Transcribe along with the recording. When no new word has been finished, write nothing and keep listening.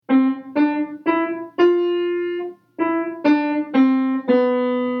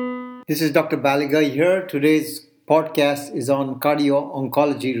This is Dr. Baliga here. Today's podcast is on cardio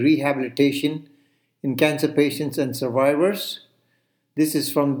oncology rehabilitation in cancer patients and survivors. This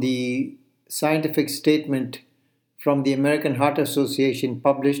is from the scientific statement from the American Heart Association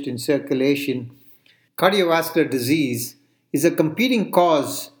published in Circulation. Cardiovascular disease is a competing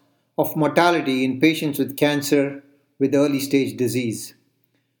cause of mortality in patients with cancer with early stage disease.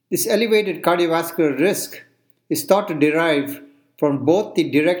 This elevated cardiovascular risk is thought to derive from both the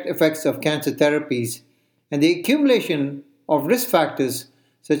direct effects of cancer therapies and the accumulation of risk factors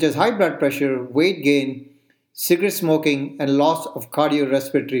such as high blood pressure, weight gain, cigarette smoking, and loss of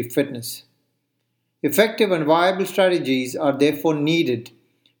cardiorespiratory fitness. Effective and viable strategies are therefore needed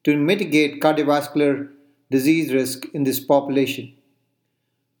to mitigate cardiovascular disease risk in this population.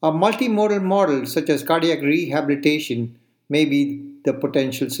 A multimodal model such as cardiac rehabilitation may be the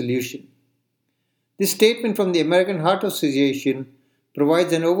potential solution. This statement from the American Heart Association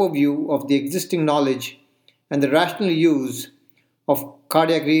provides an overview of the existing knowledge and the rational use of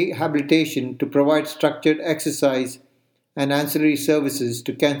cardiac rehabilitation to provide structured exercise and ancillary services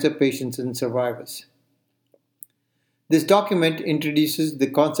to cancer patients and survivors. This document introduces the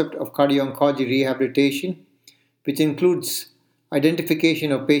concept of cardio-oncology rehabilitation, which includes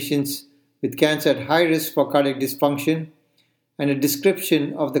identification of patients with cancer at high risk for cardiac dysfunction and a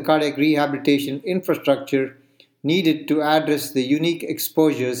description of the cardiac rehabilitation infrastructure needed to address the unique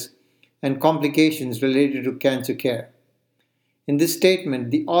exposures and complications related to cancer care. In this statement,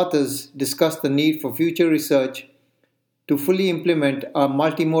 the authors discuss the need for future research to fully implement a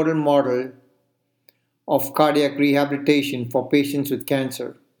multimodal model of cardiac rehabilitation for patients with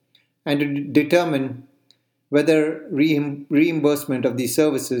cancer and to determine whether reimbursement of these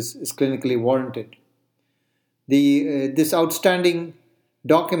services is clinically warranted. This outstanding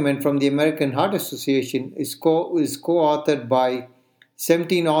document from the American Heart Association is co-authored by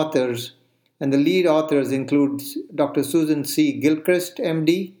 17 authors, and the lead authors include Dr. Susan C. Gilchrist,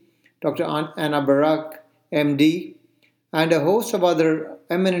 MD, Dr. Anna Barak, MD, and a host of other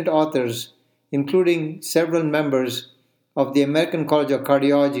eminent authors, including several members of the American College of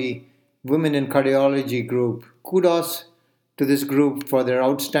Cardiology Women in Cardiology group. Kudos to this group for their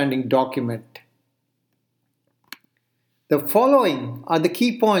outstanding document. The following are the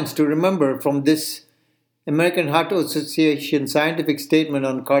key points to remember from this American Heart Association scientific statement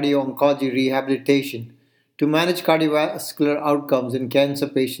on cardio-oncology rehabilitation to manage cardiovascular outcomes in cancer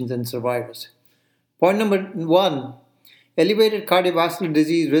patients and survivors. Point number 1. Elevated cardiovascular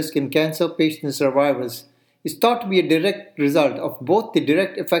disease risk in cancer patients and survivors is thought to be a direct result of both the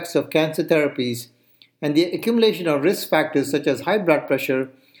direct effects of cancer therapies and the accumulation of risk factors such as high blood pressure,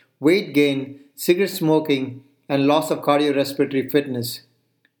 weight gain, cigarette smoking, and loss of cardiorespiratory fitness.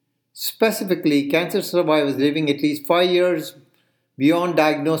 Specifically, cancer survivors living at least 5 years beyond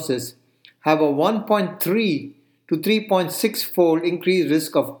diagnosis have a 1.3 to 3.6 fold increased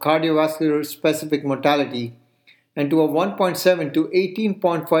risk of cardiovascular specific mortality and to a 1.7 to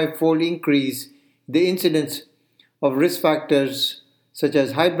 18.5 fold increase in the incidence of risk factors such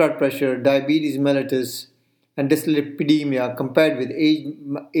as high blood pressure, diabetes mellitus, and dyslipidemia compared with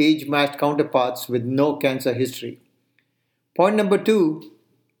age-matched counterparts with no cancer history. Point number 2.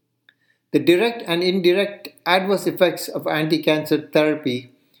 The direct and indirect adverse effects of anti-cancer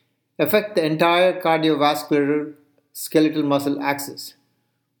therapy affect the entire cardiovascular skeletal muscle axis.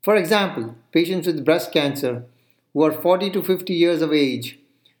 For example, patients with breast cancer who are 40 to 50 years of age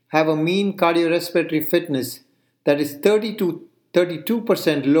have a mean cardiorespiratory fitness that is 30 to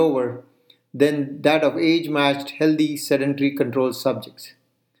 32% lower than that of age-matched healthy sedentary control subjects.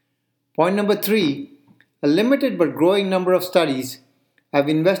 Point number 3. A limited but growing number of studies have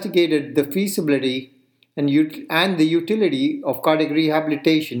investigated the feasibility and the utility of cardiac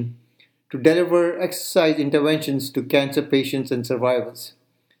rehabilitation to deliver exercise interventions to cancer patients and survivors.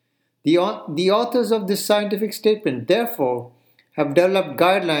 The authors of this scientific statement, therefore, have developed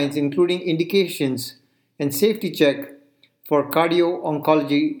guidelines including indications and safety check for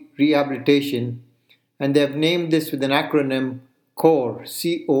cardio-oncology rehabilitation, and they have named this with an acronym CORE,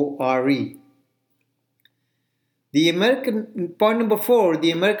 C-O-R-E. Point number 4,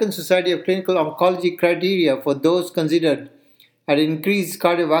 the American Society of Clinical Oncology criteria for those considered at increased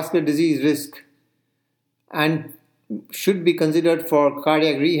cardiovascular disease risk and should be considered for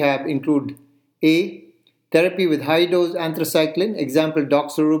cardiac rehab include A. Therapy with high-dose anthracycline, example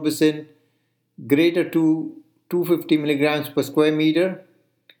doxorubicin, greater to 250 milligrams per square meter,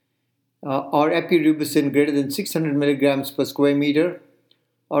 or epirubicin greater than 600 milligrams per square meter,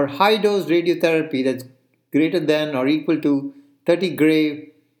 or high-dose radiotherapy that's greater than or equal to 30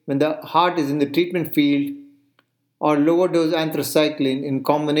 gray when the heart is in the treatment field or lower dose anthracycline in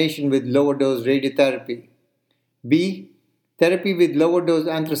combination with lower dose radiotherapy. B. Therapy with lower dose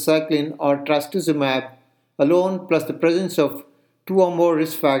anthracycline or trastuzumab alone plus the presence of two or more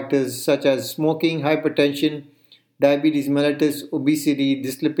risk factors such as smoking, hypertension, diabetes mellitus, obesity,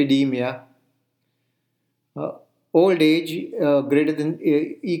 dyslipidemia, uh, old age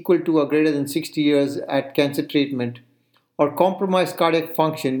equal to or greater than 60 years at cancer treatment, or compromised cardiac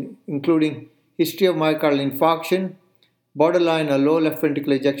function, including history of myocardial infarction, borderline or low left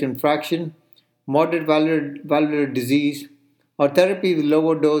ventricular ejection fraction, moderate valvular disease, or therapy with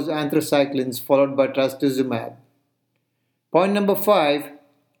lower dose anthracyclines followed by trastuzumab. Point number 5,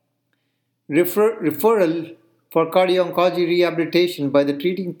 referral for cardio-oncology rehabilitation by the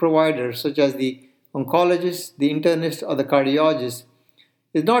treating provider, such as the oncologist, the internist, or the cardiologist,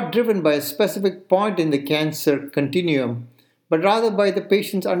 is not driven by a specific point in the cancer continuum, but rather by the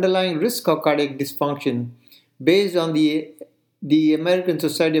patient's underlying risk of cardiac dysfunction based on the American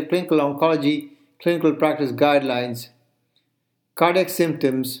Society of Clinical Oncology clinical practice guidelines, cardiac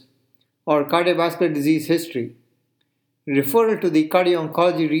symptoms, or cardiovascular disease history. Referral to the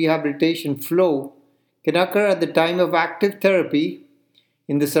cardio-oncology rehabilitation flow can occur at the time of active therapy,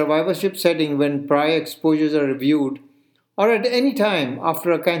 in the survivorship setting when prior exposures are reviewed, or at any time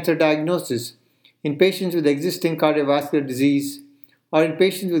after a cancer diagnosis in patients with existing cardiovascular disease or in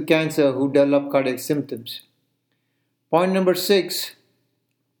patients with cancer who develop cardiac symptoms. Point number 6,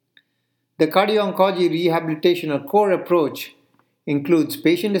 the cardio-oncology rehabilitation or core approach includes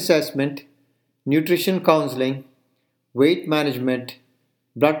patient assessment, nutrition counseling, weight management,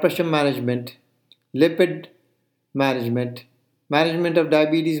 blood pressure management, lipid management, management of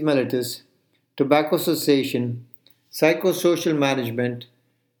diabetes mellitus, tobacco cessation, psychosocial management,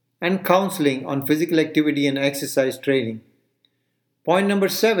 and counseling on physical activity and exercise training. Point number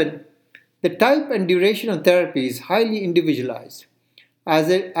 7, the type and duration of therapy is highly individualized, as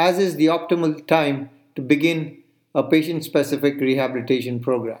is the optimal time to begin a patient-specific rehabilitation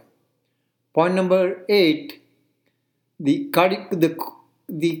program. Point number 8, the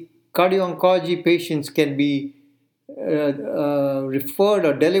cardio-oncology patients can be referred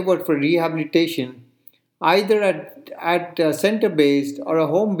or delivered for rehabilitation either at a center-based or a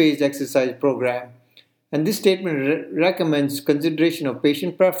home-based exercise program, and this statement recommends consideration of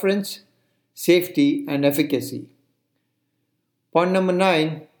patient preference, safety, and efficacy. Point number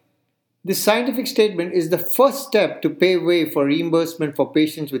 9, this scientific statement is the first step to pave way for reimbursement for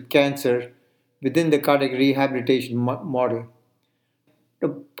patients with cancer within the cardiac rehabilitation model.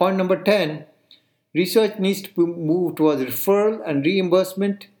 Point number 10, research needs to move towards referral and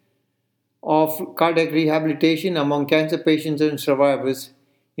reimbursement of cardiac rehabilitation among cancer patients and survivors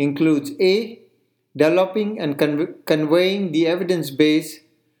includes A. Developing and conveying the evidence base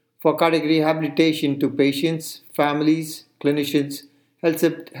for cardiac rehabilitation to patients, families, clinicians,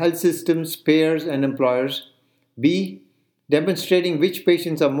 health systems, payers, and employers. B. Demonstrating which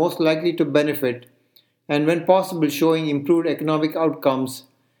patients are most likely to benefit and, when possible, showing improved economic outcomes,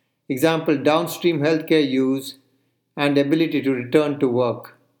 example, downstream healthcare use and ability to return to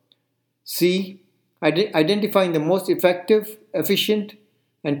work. C. Identifying the most effective, efficient,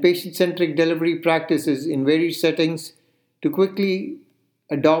 and patient-centric delivery practices in various settings to quickly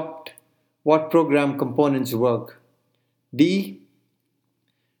adopt what program components work. D.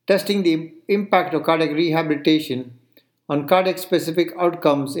 Testing the impact of cardiac rehabilitation on cardiac-specific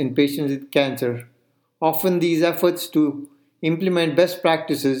outcomes in patients with cancer. Often these efforts to implement best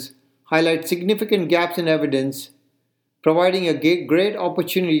practices highlight significant gaps in evidence, providing a great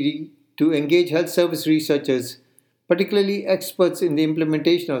opportunity to engage health service researchers, particularly experts in the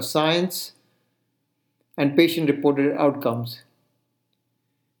implementation of science and patient-reported outcomes.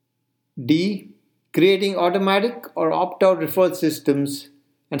 D. Creating automatic or opt-out referral systems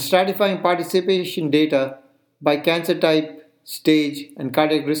and stratifying participation data by cancer type, stage, and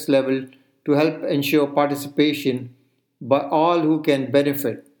cardiac risk level to help ensure participation by all who can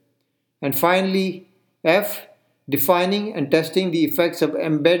benefit. And finally, F. Defining and testing the effects of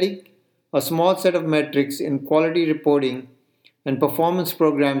embedding a small set of metrics in quality reporting and performance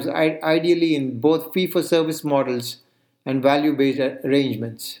programs, ideally in both fee-for-service models and value-based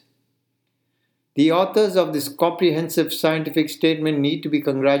arrangements. The authors of this comprehensive scientific statement need to be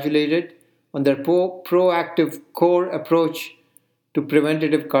congratulated on their proactive core approach to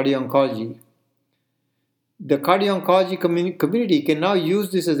preventative cardio-oncology. The cardio-oncology community can now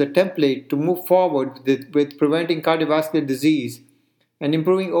use this as a template to move forward with preventing cardiovascular disease and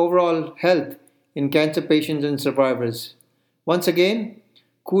improving overall health in cancer patients and survivors. Once again,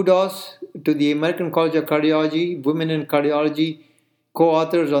 kudos to the American College of Cardiology, Women in Cardiology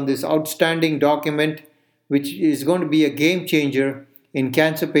co-authors on this outstanding document, which is going to be a game changer in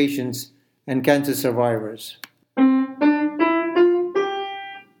cancer patients and cancer survivors.